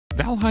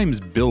Valheim's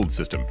build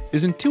system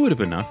is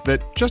intuitive enough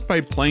that just by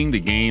playing the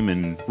game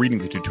and reading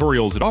the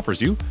tutorials it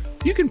offers you,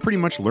 you can pretty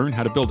much learn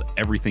how to build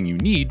everything you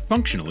need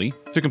functionally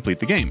to complete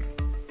the game.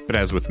 But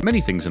as with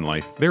many things in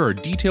life, there are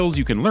details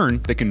you can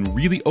learn that can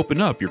really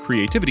open up your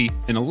creativity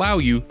and allow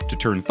you to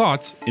turn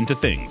thoughts into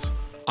things.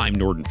 I'm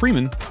Norton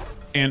Freeman,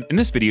 and in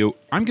this video,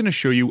 I'm going to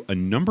show you a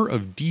number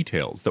of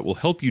details that will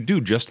help you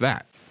do just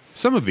that.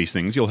 Some of these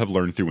things you'll have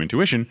learned through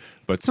intuition,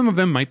 but some of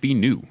them might be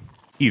new.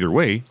 Either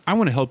way, I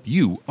want to help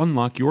you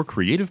unlock your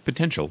creative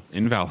potential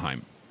in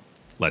Valheim.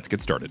 Let's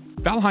get started.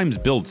 Valheim's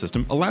build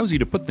system allows you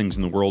to put things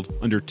in the world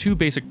under two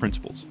basic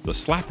principles, the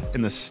slap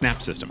and the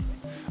snap system.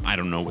 I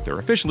don't know what they're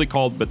officially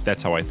called, but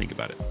that's how I think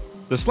about it.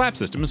 The slap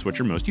system is what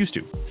you're most used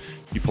to.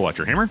 You pull out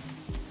your hammer,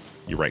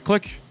 you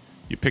right-click,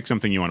 you pick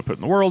something you want to put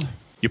in the world,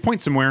 you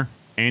point somewhere,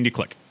 and you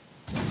click.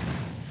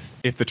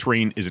 If the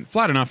terrain isn't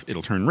flat enough,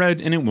 it'll turn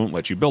red and it won't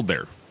let you build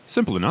there.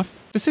 Simple enough.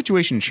 The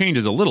situation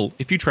changes a little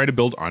if you try to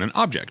build on an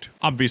object.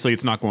 Obviously,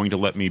 it's not going to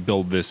let me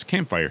build this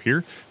campfire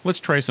here. Let's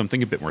try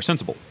something a bit more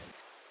sensible.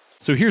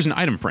 So here's an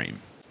item frame.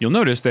 You'll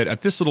notice that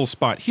at this little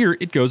spot here,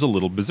 it goes a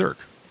little berserk.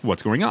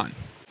 What's going on?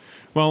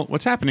 Well,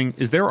 what's happening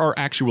is there are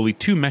actually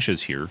two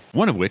meshes here,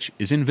 one of which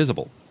is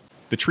invisible.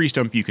 The tree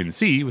stump you can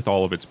see, with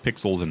all of its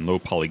pixels and low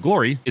poly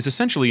glory, is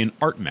essentially an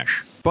art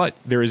mesh. But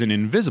there is an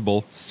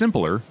invisible,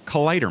 simpler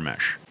collider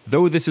mesh.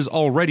 Though this is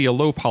already a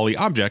low poly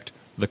object,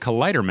 the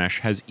collider mesh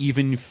has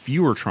even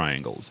fewer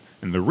triangles,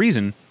 and the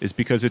reason is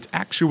because it's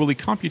actually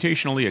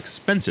computationally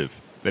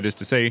expensive. That is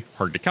to say,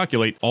 hard to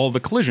calculate all the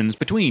collisions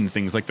between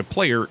things like the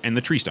player and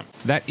the tree stump.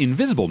 That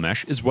invisible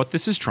mesh is what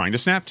this is trying to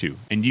snap to,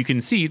 and you can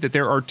see that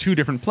there are two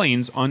different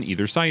planes on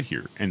either side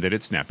here, and that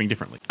it's snapping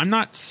differently. I'm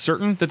not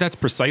certain that that's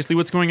precisely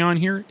what's going on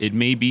here. It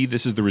may be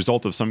this is the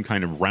result of some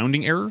kind of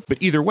rounding error,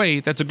 but either way,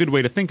 that's a good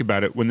way to think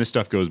about it when this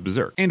stuff goes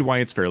berserk, and why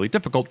it's fairly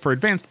difficult for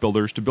advanced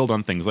builders to build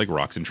on things like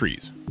rocks and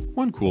trees.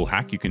 One cool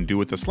hack you can do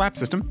with the slap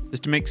system is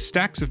to make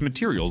stacks of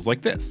materials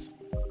like this.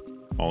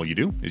 All you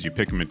do is you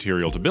pick a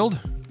material to build,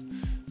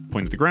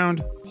 point at the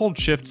ground, hold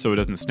shift so it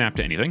doesn't snap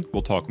to anything,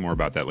 we'll talk more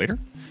about that later,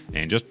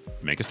 and just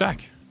make a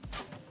stack.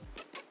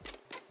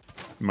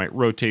 You might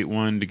rotate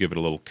one to give it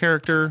a little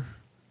character,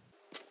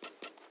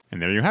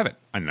 and there you have it,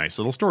 a nice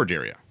little storage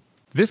area.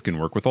 This can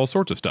work with all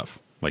sorts of stuff,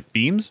 like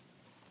beams,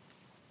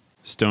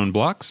 stone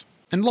blocks,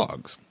 and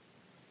logs.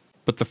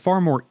 But the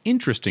far more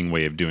interesting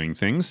way of doing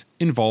things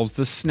involves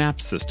the snap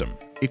system.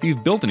 If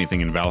you've built anything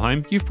in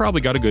Valheim, you've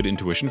probably got a good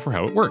intuition for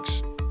how it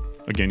works.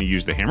 Again, you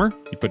use the hammer,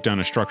 you put down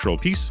a structural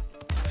piece,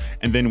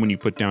 and then when you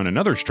put down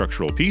another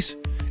structural piece,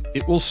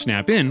 it will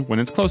snap in when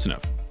it's close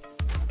enough.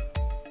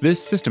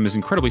 This system is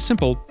incredibly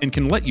simple and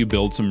can let you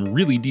build some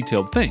really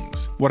detailed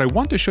things. What I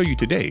want to show you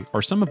today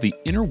are some of the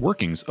inner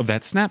workings of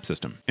that snap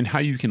system and how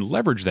you can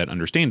leverage that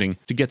understanding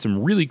to get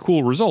some really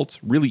cool results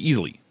really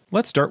easily.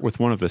 Let's start with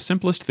one of the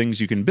simplest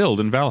things you can build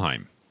in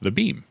Valheim, the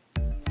beam.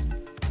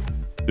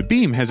 The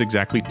beam has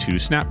exactly two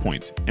snap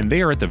points, and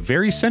they are at the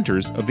very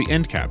centers of the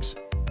end caps.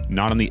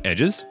 Not on the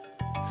edges,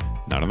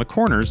 not on the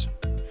corners,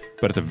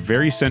 but at the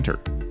very center.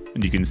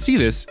 And you can see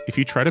this if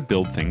you try to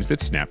build things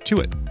that snap to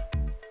it.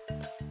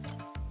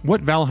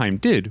 What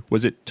Valheim did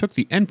was it took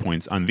the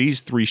endpoints on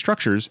these three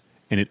structures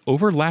and it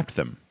overlapped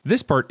them.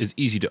 This part is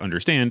easy to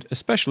understand,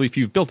 especially if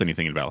you've built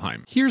anything in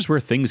Valheim. Here's where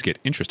things get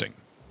interesting.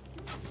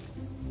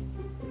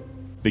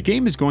 The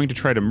game is going to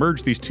try to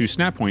merge these two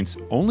snap points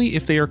only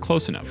if they are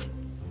close enough.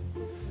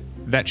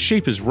 That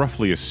shape is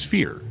roughly a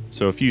sphere,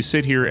 so if you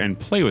sit here and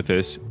play with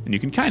this, and you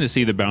can kind of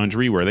see the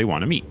boundary where they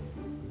want to meet.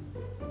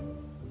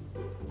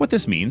 What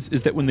this means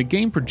is that when the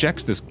game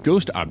projects this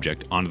ghost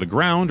object onto the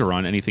ground or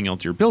on anything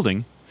else you're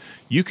building,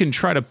 you can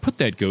try to put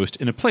that ghost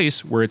in a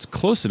place where it's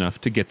close enough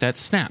to get that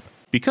snap.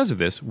 Because of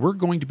this, we're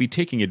going to be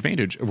taking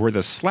advantage of where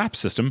the slap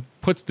system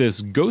puts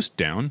this ghost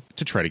down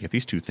to try to get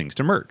these two things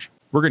to merge.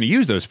 We're going to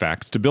use those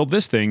facts to build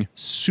this thing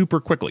super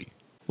quickly.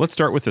 Let's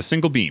start with a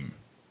single beam.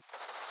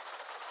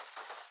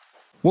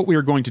 What we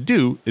are going to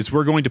do is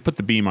we're going to put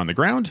the beam on the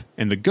ground,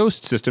 and the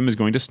ghost system is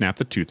going to snap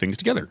the two things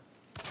together.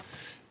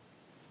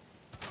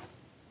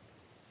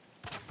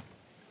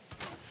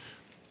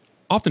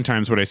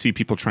 Oftentimes what I see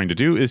people trying to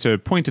do is to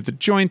point at the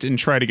joint and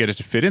try to get it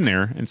to fit in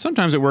there, and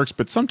sometimes it works,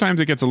 but sometimes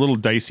it gets a little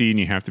dicey and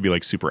you have to be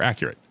like super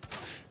accurate.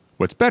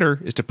 What's better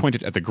is to point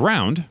it at the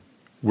ground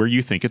where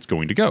you think it's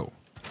going to go.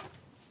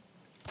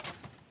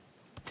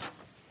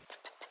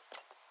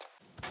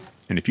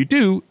 And if you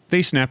do,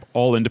 they snap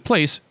all into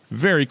place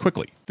very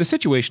quickly. The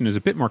situation is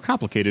a bit more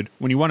complicated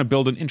when you want to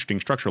build an interesting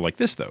structure like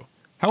this though.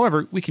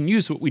 However, we can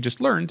use what we just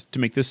learned to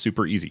make this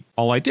super easy.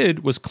 All I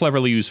did was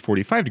cleverly use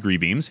 45-degree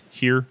beams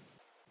here,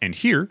 and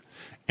here,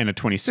 and a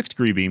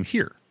 26-degree beam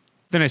here.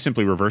 Then I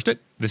simply reversed it.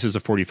 This is a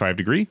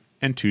 45-degree,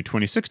 and two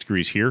 26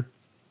 degrees here,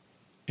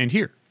 and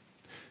here.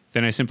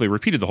 Then I simply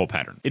repeated the whole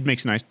pattern. It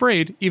makes a nice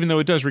braid, even though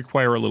it does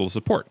require a little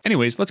support.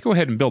 Anyways, let's go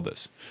ahead and build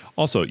this.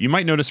 Also, you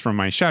might notice from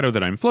my shadow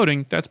that I'm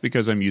floating. That's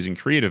because I'm using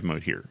creative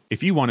mode here.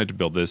 If you wanted to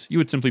build this, you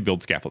would simply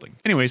build scaffolding.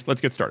 Anyways,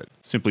 let's get started.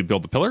 Simply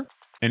build the pillar,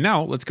 and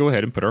now let's go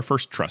ahead and put our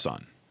first truss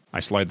on. I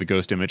slide the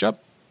ghost image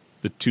up,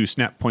 The two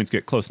snap points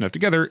get close enough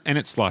together and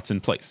it slots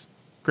in place.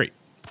 Great.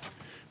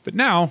 But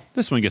now,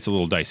 this one gets a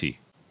little dicey.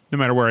 No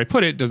matter where I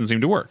put it, it doesn't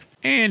seem to work.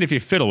 And if you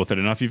fiddle with it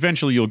enough,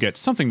 eventually you'll get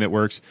something that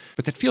works,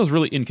 but that feels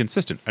really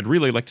inconsistent. I'd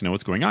really like to know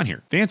what's going on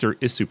here. The answer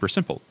is super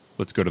simple.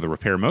 Let's go to the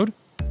repair mode.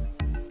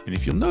 And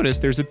if you'll notice,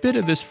 there's a bit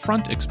of this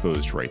front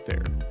exposed right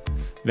there.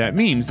 That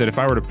means that if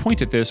I were to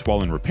point at this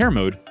while in repair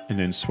mode and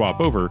then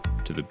swap over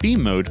to the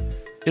beam mode,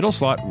 it'll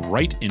slot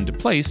right into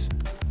place.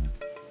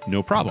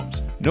 No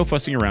problems. No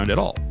fussing around at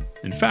all.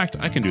 In fact,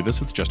 I can do this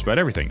with just about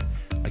everything.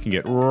 I can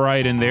get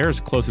right in there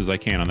as close as I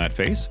can on that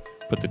face,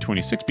 put the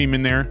 26 beam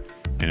in there,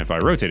 and if I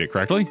rotate it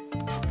correctly,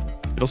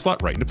 it'll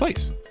slot right into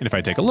place. And if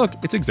I take a look,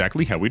 it's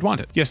exactly how we'd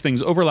want it. Yes,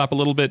 things overlap a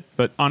little bit,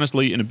 but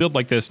honestly, in a build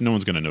like this, no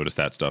one's going to notice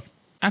that stuff.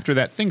 After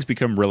that, things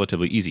become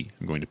relatively easy.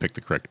 I'm going to pick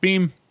the correct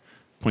beam,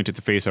 point at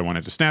the face I want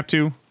it to snap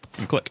to,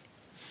 and click.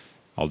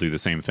 I'll do the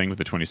same thing with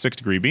the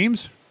 26-degree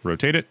beams,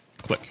 rotate it,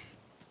 click.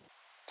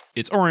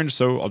 It's orange,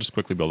 so I'll just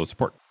quickly build a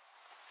support.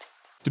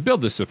 To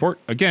build this support,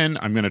 again,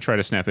 I'm going to try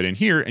to snap it in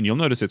here, and you'll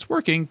notice it's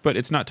working, but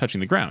it's not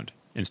touching the ground.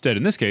 Instead,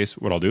 in this case,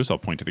 what I'll do is I'll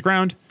point to the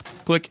ground,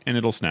 click, and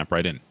it'll snap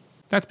right in.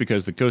 That's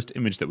because the ghost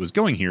image that was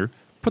going here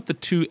put the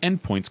two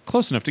endpoints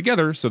close enough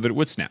together so that it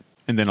would snap.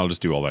 And then I'll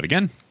just do all that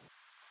again.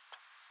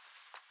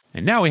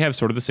 And now we have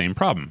sort of the same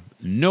problem.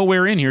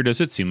 Nowhere in here does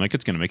it seem like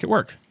it's going to make it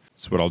work.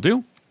 So what I'll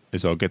do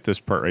is I'll get this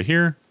part right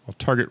here, I'll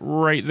target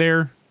right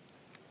there,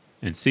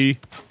 and see,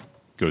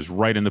 goes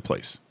right into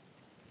place.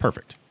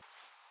 Perfect.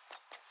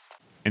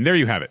 And there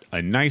you have it,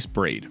 a nice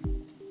braid.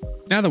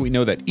 Now that we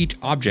know that each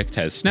object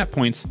has snap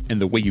points,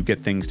 and the way you get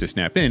things to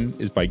snap in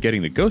is by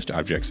getting the ghost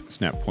object's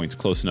snap points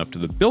close enough to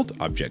the built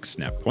object's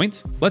snap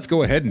points, let's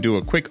go ahead and do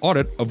a quick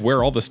audit of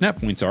where all the snap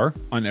points are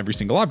on every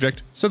single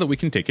object so that we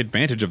can take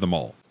advantage of them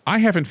all. I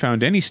haven't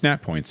found any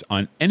snap points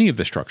on any of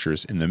the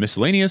structures in the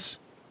miscellaneous,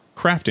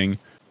 crafting,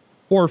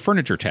 or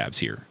furniture tabs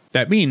here.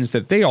 That means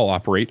that they all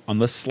operate on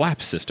the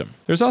slap system.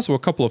 There's also a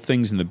couple of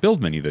things in the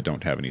build menu that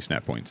don't have any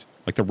snap points,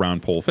 like the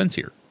round pole fence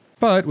here.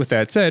 But with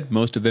that said,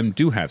 most of them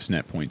do have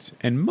snap points,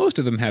 and most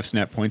of them have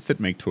snap points that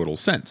make total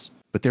sense.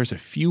 But there's a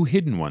few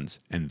hidden ones,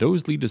 and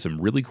those lead to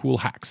some really cool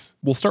hacks.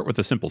 We'll start with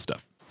the simple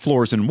stuff.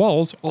 Floors and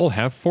walls all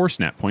have 4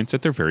 snap points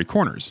at their very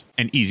corners.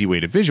 An easy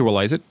way to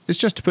visualize it is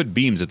just to put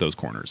beams at those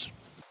corners.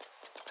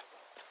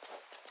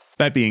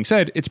 That being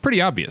said, it's pretty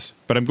obvious,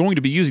 but I'm going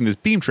to be using this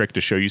beam trick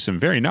to show you some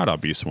very not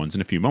obvious ones in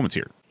a few moments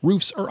here.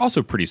 Roofs are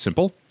also pretty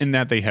simple, in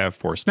that they have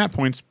 4 snap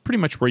points pretty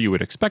much where you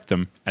would expect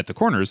them, at the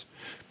corners,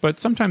 but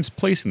sometimes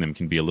placing them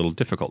can be a little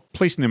difficult.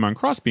 Placing them on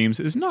cross beams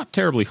is not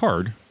terribly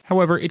hard,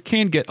 however it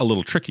can get a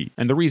little tricky,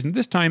 and the reason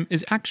this time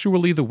is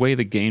actually the way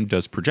the game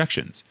does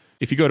projections.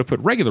 If you go to put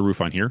regular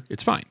roof on here,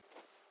 it's fine.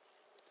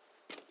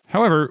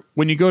 However,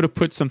 when you go to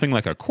put something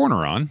like a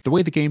corner on, the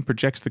way the game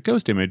projects the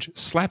ghost image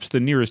slaps the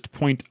nearest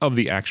point of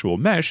the actual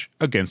mesh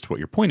against what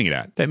you're pointing it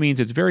at. That means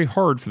it's very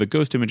hard for the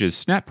ghost image's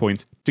snap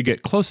points to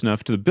get close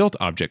enough to the built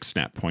object's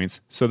snap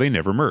points so they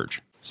never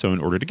merge. So in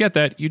order to get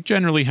that, you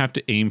generally have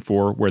to aim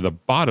for where the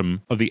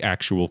bottom of the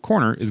actual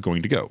corner is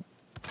going to go.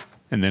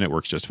 And then it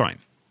works just fine.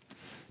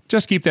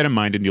 Just keep that in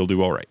mind and you'll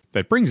do all right.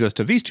 That brings us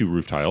to these two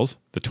roof tiles,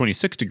 the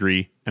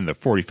 26-degree and the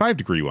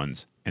 45-degree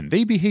ones, and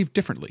they behave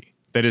differently.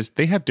 That is,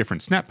 they have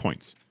different snap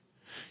points.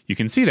 You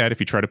can see that if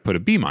you try to put a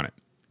beam on it.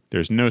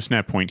 There's no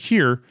snap point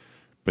here,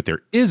 but there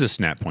is a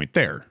snap point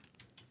there.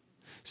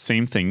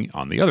 Same thing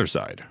on the other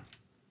side.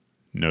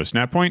 No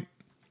snap point,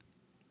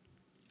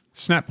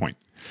 snap point.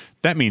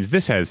 That means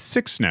this has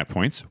 6 snap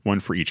points, 1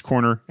 for each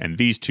corner, and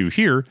these 2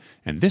 here,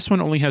 and this one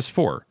only has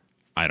 4.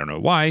 I don't know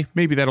why,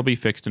 maybe that'll be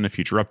fixed in a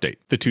future update.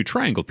 The 2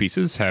 triangle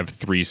pieces have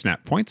 3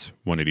 snap points,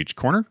 1 at each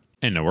corner,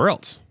 and nowhere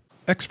else.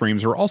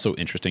 X-frames are also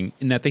interesting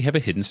in that they have a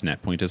hidden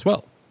snap point as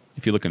well.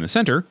 If you look in the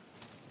center,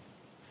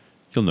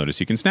 you'll notice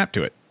you can snap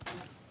to it.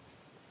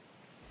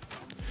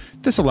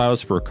 This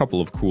allows for a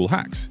couple of cool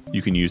hacks.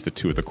 You can use the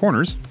 2 at the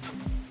corners,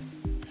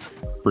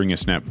 bring a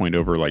snap point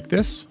over like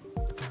this,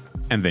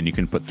 and then you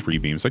can put 3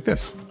 beams like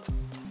this.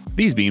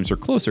 These beams are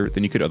closer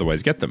than you could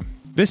otherwise get them.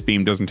 This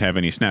beam doesn't have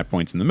any snap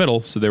points in the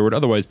middle, so there would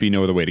otherwise be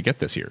no other way to get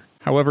this here.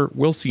 However,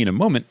 we'll see in a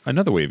moment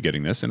another way of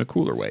getting this in a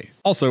cooler way.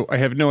 Also, I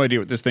have no idea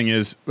what this thing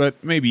is,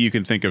 but maybe you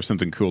can think of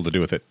something cool to do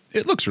with it.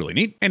 It looks really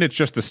neat, and it's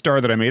just the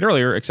star that I made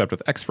earlier, except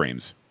with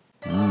X-frames.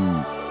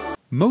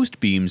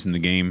 Most beams in the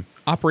game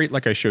operate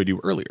like I showed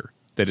you earlier.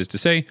 That is to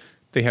say,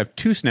 they have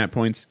 2 snap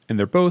points, and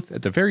they're both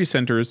at the very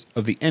centers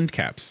of the end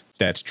caps.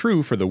 That's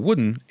true for the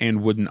wooden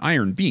and wooden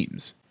iron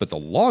beams, but the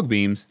log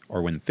beams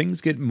are when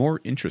things get more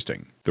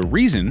interesting. The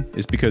reason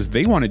is because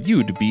they wanted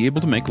you to be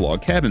able to make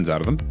log cabins out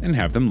of them and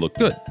have them look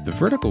good. The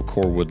vertical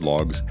core wood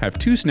logs have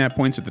 2 snap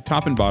points at the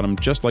top and bottom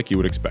just like you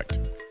would expect.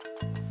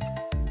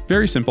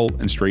 Very simple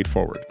and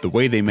straightforward. The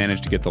way they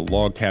managed to get the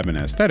log cabin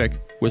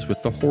aesthetic was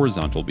with the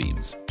horizontal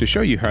beams. To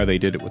show you how they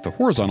did it with the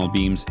horizontal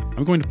beams,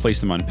 I'm going to place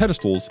them on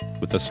pedestals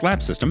with the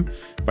slap system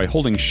by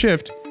holding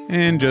Shift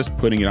and just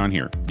putting it on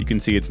here. You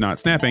can see it's not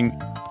snapping.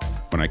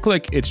 When I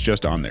click, it's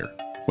just on there.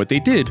 What they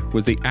did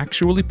was they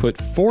actually put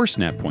 4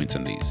 snap points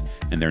on these,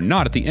 and they're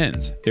not at the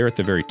ends. They're at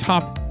the very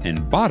top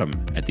and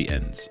bottom at the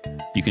ends.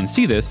 You can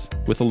see this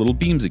with the little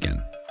beams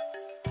again.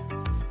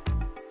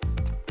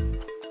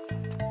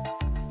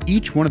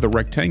 Each one of the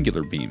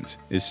rectangular beams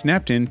is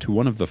snapped into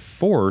one of the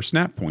 4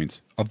 snap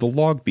points of the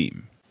log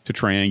beam. To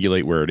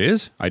triangulate where it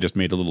is, I just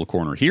made a little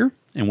corner here,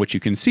 and what you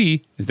can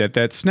see is that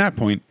that snap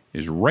point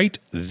is right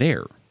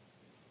there.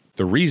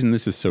 The reason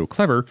this is so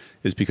clever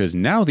is because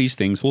now these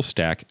things will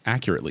stack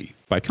accurately.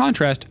 By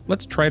contrast,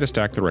 let's try to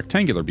stack the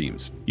rectangular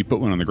beams. You put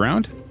one on the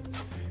ground,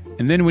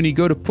 and then when you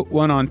go to put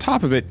one on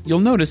top of it, you'll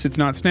notice it's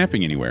not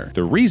snapping anywhere.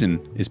 The reason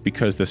is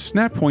because the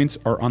snap points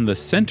are on the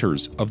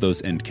centers of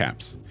those end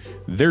caps.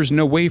 There's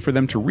no way for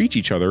them to reach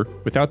each other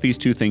without these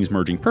two things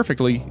merging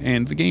perfectly,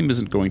 and the game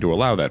isn't going to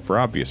allow that for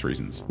obvious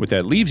reasons. What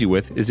that leaves you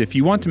with is if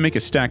you want to make a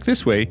stack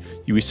this way,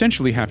 you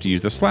essentially have to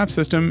use the slab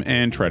system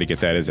and try to get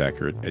that as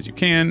accurate as you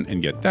can,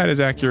 and get that as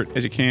accurate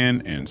as you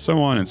can, and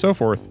so on and so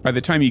forth. By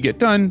the time you get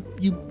done,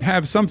 you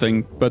have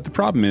something, but the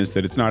problem is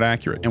that it's not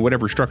accurate, and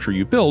whatever structure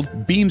you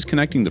build, beams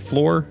connecting the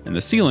floor and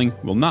the ceiling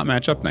will not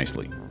match up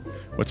nicely.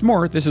 What's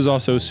more, this is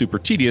also super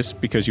tedious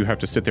because you have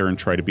to sit there and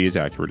try to be as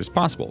accurate as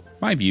possible.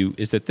 My view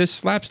is that this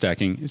slab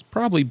stacking is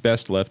probably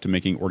best left to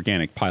making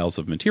organic piles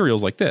of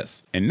materials like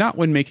this, and not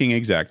when making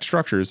exact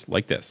structures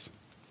like this.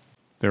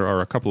 There are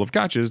a couple of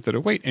gotchas that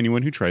await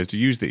anyone who tries to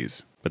use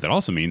these, but that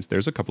also means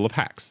there's a couple of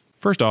hacks.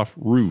 First off,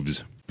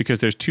 roofs. Because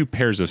there's 2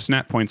 pairs of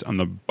snap points on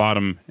the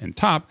bottom and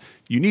top,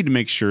 you need to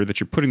make sure that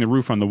you're putting the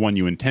roof on the one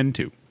you intend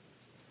to.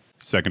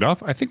 Second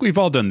off, I think we've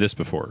all done this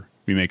before.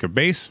 We make a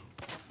base,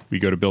 we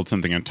go to build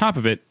something on top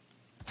of it,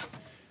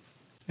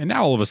 and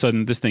now all of a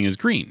sudden this thing is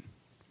green.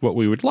 What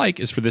we would like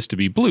is for this to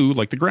be blue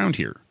like the ground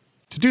here.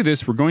 To do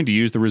this, we're going to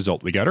use the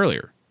result we got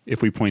earlier.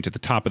 If we point at the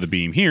top of the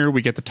beam here,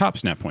 we get the top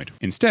snap point.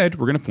 Instead,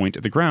 we're going to point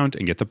at the ground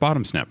and get the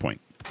bottom snap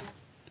point.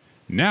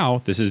 Now,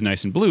 this is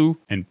nice and blue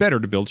and better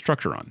to build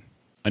structure on.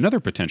 Another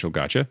potential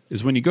gotcha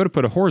is when you go to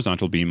put a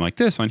horizontal beam like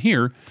this on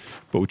here,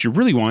 but what you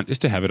really want is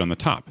to have it on the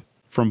top.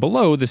 From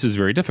below, this is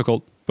very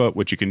difficult, but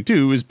what you can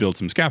do is build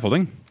some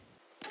scaffolding,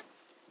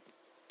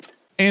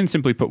 and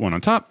simply put one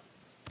on top,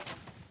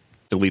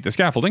 delete the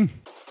scaffolding,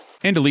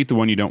 and delete the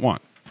one you don't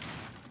want.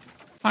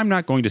 I'm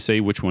not going to say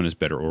which one is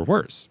better or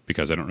worse,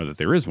 because I don't know that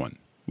there is one.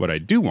 What I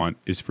do want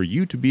is for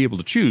you to be able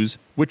to choose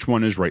which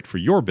one is right for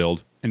your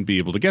build and be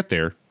able to get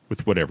there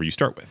with whatever you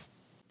start with.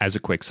 As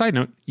a quick side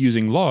note,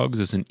 using logs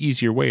is an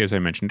easier way, as I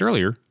mentioned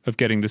earlier, of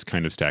getting this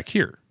kind of stack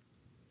here.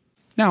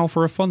 Now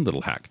for a fun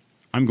little hack.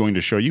 I'm going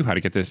to show you how to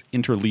get this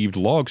interleaved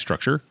log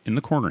structure in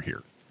the corner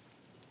here.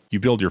 You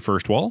build your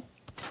first wall.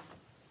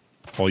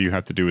 All you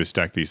have to do is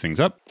stack these things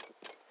up.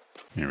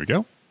 There we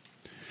go.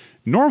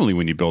 Normally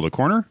when you build a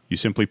corner, you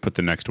simply put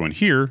the next one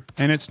here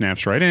and it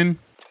snaps right in.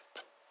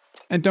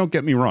 And don't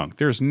get me wrong,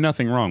 there's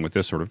nothing wrong with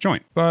this sort of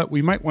joint, but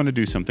we might want to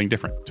do something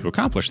different. To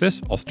accomplish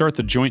this, I'll start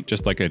the joint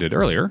just like I did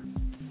earlier,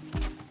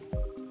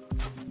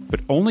 but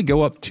only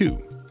go up 2.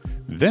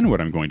 Then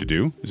what I'm going to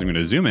do is I'm going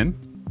to zoom in,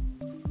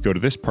 go to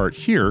this part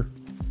here,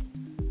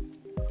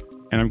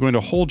 and I'm going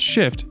to hold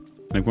shift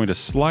and I'm going to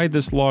slide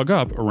this log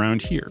up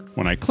around here.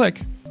 When I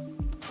click,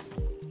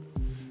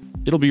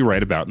 it'll be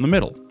right about in the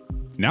middle.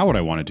 Now what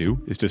I want to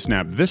do is to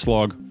snap this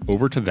log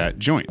over to that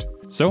joint.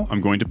 So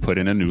I'm going to put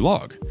in a new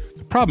log.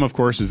 The problem, of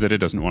course, is that it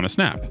doesn't want to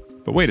snap.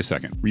 But wait a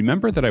second.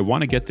 Remember that I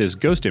want to get this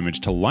ghost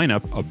image to line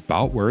up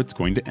about where it's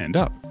going to end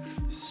up.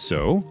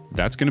 So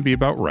that's going to be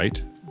about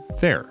right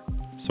there.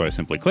 So I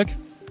simply click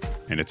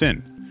and it's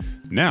in.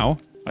 Now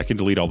I can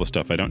delete all the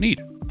stuff I don't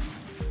need.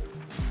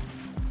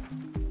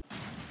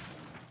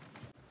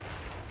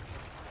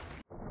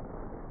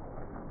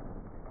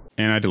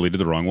 And I deleted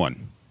the wrong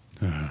one.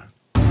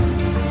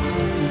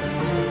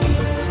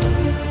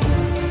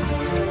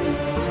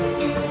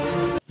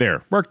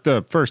 There, worked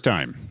the first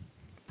time.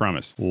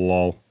 Promise.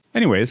 Lol.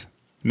 Anyways,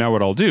 now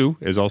what I'll do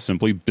is I'll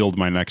simply build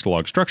my next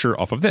log structure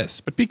off of this.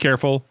 But be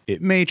careful,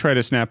 it may try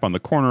to snap on the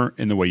corner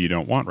in the way you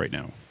don't want right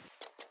now.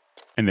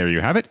 And there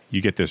you have it.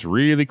 You get this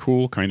really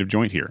cool kind of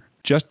joint here.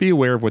 Just be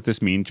aware of what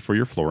this means for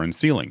your floor and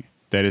ceiling.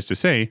 That is to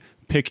say,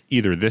 pick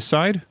either this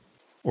side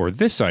or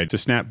this side to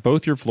snap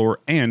both your floor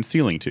and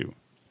ceiling to.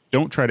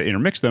 Don't try to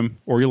intermix them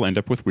or you'll end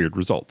up with weird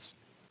results.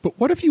 But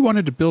what if you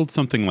wanted to build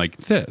something like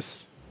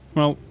this?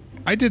 Well,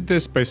 I did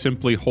this by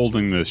simply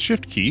holding the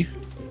shift key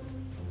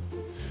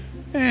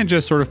and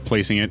just sort of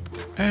placing it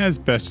as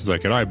best as I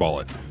could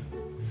eyeball it.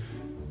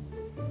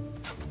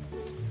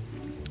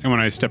 And when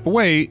I step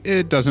away,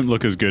 it doesn't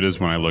look as good as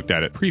when I looked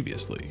at it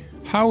previously.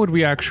 How would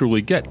we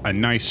actually get a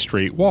nice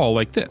straight wall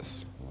like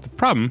this? The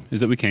problem is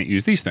that we can't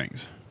use these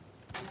things.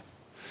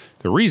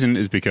 The reason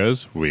is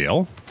because,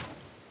 well,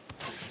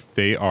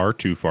 they are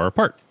too far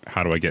apart.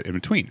 How do I get in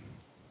between?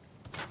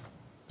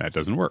 That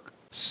doesn't work.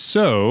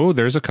 So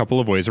there's a couple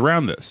of ways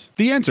around this.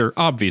 The answer,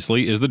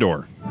 obviously, is the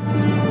door.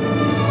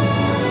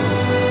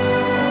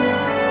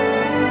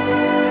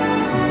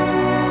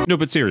 No,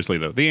 but seriously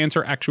though, the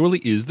answer actually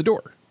is the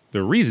door.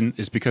 The reason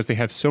is because they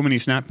have so many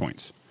snap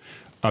points.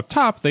 Up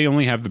top, they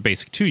only have the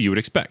basic 2 you would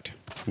expect.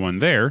 One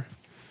there,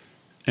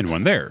 and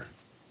one there.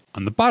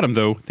 On the bottom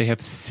though, they have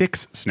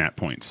 6 snap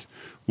points.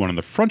 One on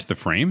the front of the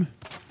frame,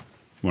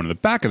 one on the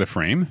back of the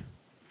frame,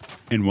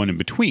 and one in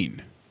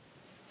between.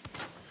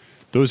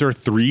 Those are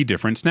 3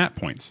 different snap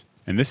points,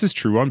 and this is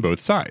true on both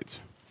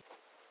sides.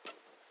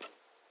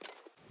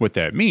 What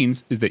that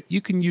means is that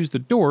you can use the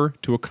door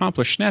to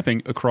accomplish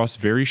snapping across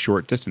very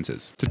short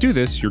distances. To do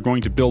this, you're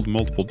going to build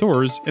multiple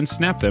doors and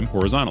snap them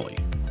horizontally.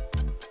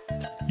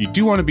 You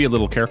do want to be a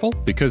little careful,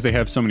 because they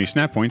have so many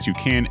snap points you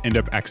can end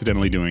up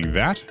accidentally doing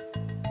that.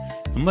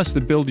 Unless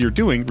the build you're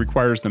doing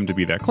requires them to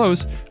be that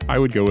close, I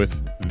would go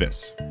with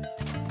this.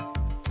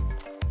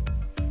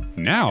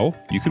 Now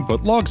you can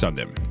put logs on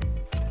them.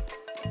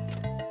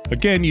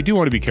 Again, you do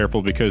want to be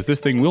careful because this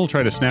thing will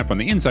try to snap on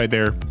the inside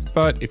there,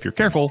 but if you're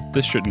careful,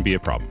 this shouldn't be a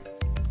problem.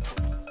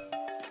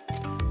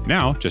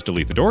 Now, just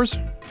delete the doors.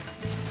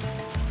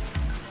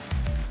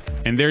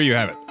 And there you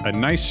have it, a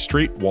nice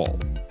straight wall.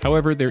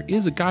 However, there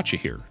is a gotcha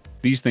here.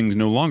 These things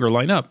no longer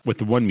line up with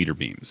the 1 meter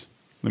beams.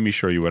 Let me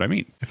show you what I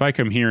mean. If I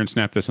come here and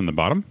snap this on the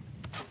bottom,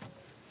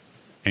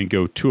 and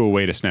go 2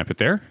 away to snap it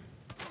there,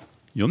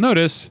 you'll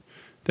notice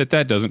that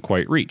that doesn't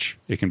quite reach.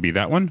 It can be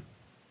that one,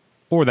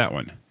 or that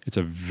one. It's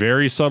a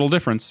very subtle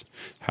difference.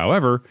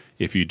 However,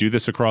 if you do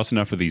this across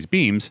enough of these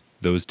beams,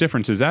 those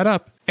differences add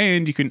up,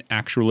 and you can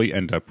actually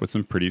end up with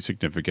some pretty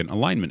significant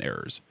alignment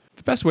errors.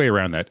 The best way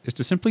around that is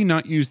to simply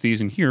not use these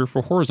in here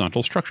for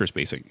horizontal structure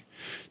spacing.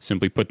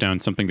 Simply put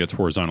down something that's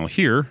horizontal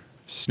here,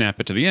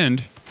 snap it to the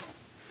end,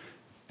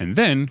 and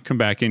then come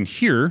back in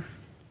here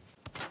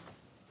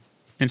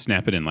and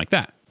snap it in like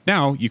that.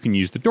 Now you can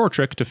use the door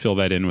trick to fill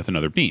that in with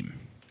another beam.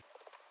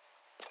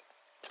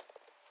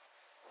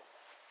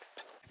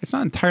 It's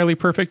not entirely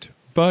perfect,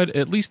 but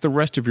at least the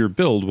rest of your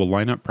build will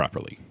line up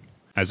properly.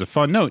 As a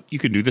fun note, you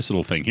can do this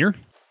little thing here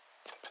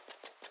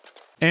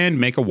and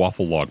make a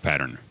waffle log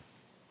pattern.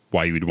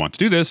 Why you would want to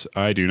do this,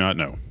 I do not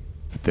know.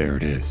 But there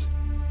it is.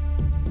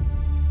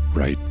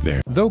 Right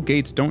there. Though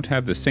gates don't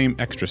have the same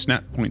extra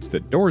snap points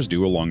that doors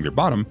do along their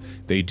bottom,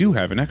 they do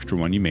have an extra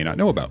one you may not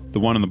know about. The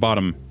one on the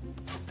bottom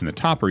and the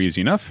top are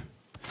easy enough,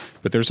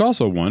 but there's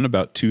also one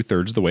about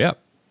 2/3 the way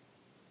up.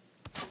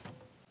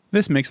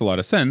 This makes a lot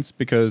of sense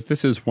because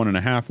this is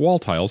 1.5 wall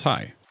tiles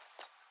high.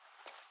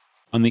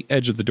 On the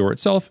edge of the door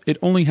itself, it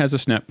only has a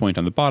snap point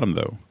on the bottom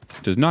though.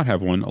 It does not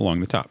have one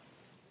along the top.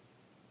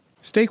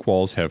 Stake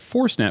walls have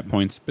 4 snap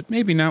points, but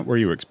maybe not where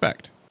you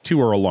expect.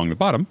 2 are along the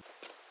bottom,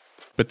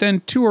 but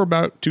then 2 are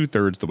about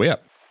 2/3 the way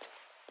up.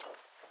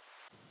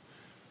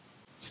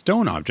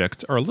 Stone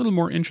objects are a little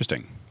more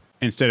interesting.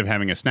 Instead of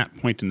having a snap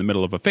point in the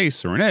middle of a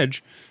face or an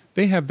edge,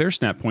 they have their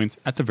snap points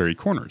at the very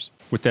corners.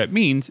 What that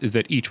means is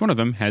that each one of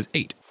them has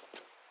 8.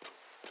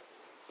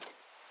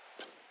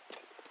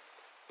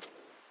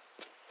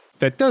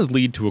 That does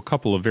lead to a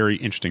couple of very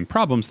interesting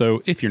problems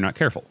though if you're not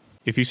careful.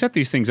 If you set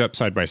these things up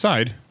side by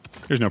side,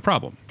 there's no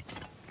problem.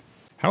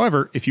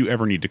 However, if you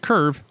ever need to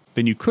curve,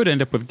 then you could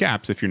end up with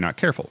gaps if you're not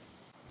careful.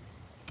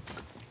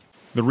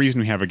 The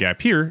reason we have a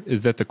gap here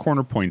is that the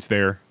corner points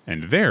there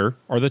and there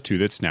are the 2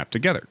 that snap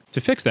together.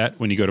 To fix that,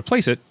 when you go to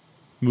place it,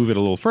 move it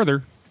a little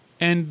further,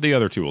 and the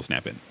other 2 will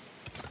snap in.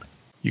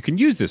 You can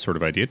use this sort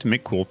of idea to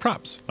make cool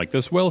props, like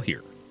this well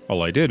here.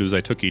 All I did was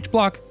I took each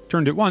block,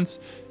 turned it once,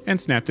 and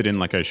snapped it in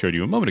like I showed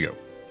you a moment ago.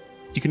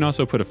 You can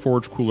also put a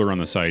forge cooler on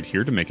the side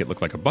here to make it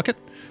look like a bucket,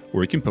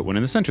 or you can put one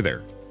in the center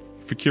there.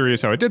 If you're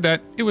curious how I did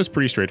that, it was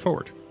pretty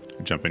straightforward.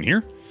 I jump in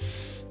here,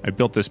 I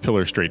built this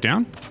pillar straight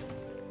down,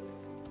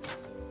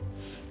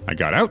 I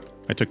got out,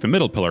 I took the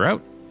middle pillar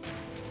out,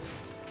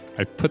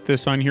 I put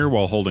this on here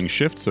while holding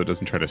shift so it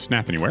doesn't try to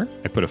snap anywhere.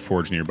 I put a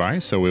forge nearby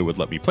so it would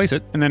let me place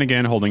it, and then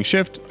again holding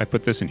shift, I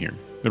put this in here.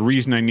 The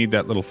reason I need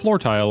that little floor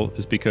tile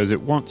is because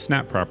it won't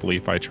snap properly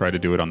if I try to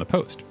do it on the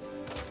post.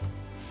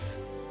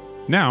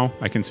 Now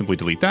I can simply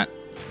delete that,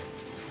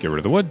 get rid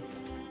of the wood,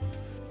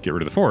 get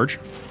rid of the forge,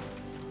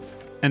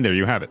 and there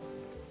you have it.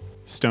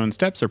 Stone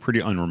steps are pretty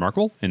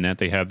unremarkable in that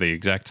they have the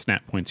exact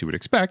snap points you would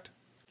expect,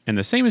 and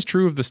the same is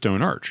true of the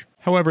stone arch.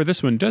 However,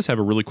 this one does have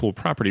a really cool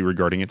property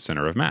regarding its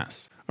center of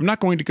mass. I'm not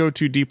going to go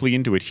too deeply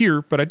into it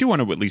here, but I do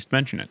want to at least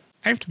mention it.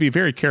 I have to be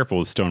very careful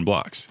with stone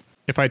blocks.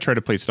 If I try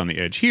to place it on the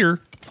edge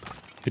here,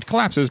 it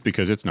collapses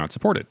because it's not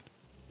supported.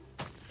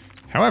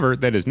 However,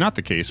 that is not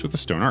the case with the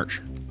stone arch.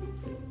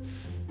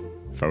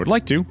 If I would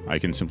like to, I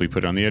can simply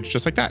put it on the edge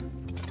just like that.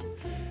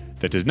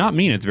 That does not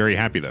mean it's very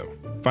happy though.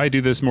 If I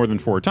do this more than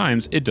 4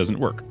 times, it doesn't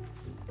work.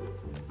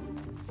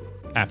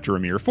 After a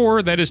mere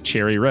 4, that is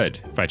cherry red.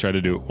 If I try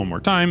to do it one more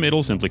time,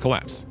 it'll simply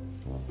collapse.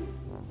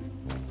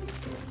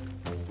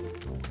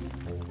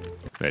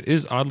 That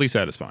is oddly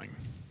satisfying.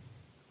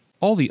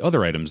 All the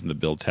other items in the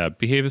build tab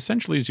behave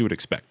essentially as you would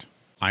expect.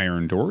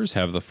 Iron doors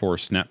have the 4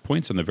 snap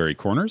points on the very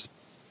corners.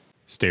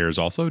 Stairs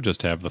also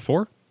just have the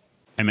 4.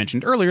 I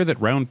mentioned earlier that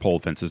round pole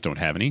fences don't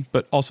have any,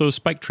 but also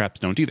spike traps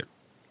don't either.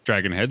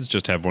 Dragon heads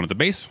just have one at the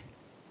base.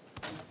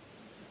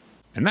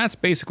 And that's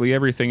basically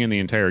everything in the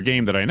entire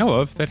game that I know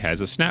of that has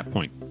a snap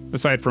point,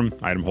 aside from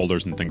item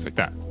holders and things like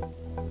that.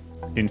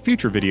 In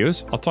future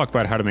videos, I'll talk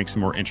about how to make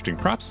some more interesting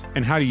props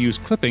and how to use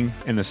clipping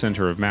in the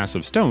center of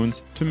massive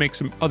stones to make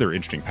some other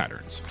interesting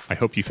patterns. I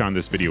hope you found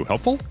this video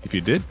helpful. If you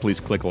did, please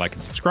click like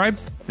and subscribe,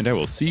 and I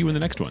will see you in the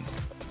next one.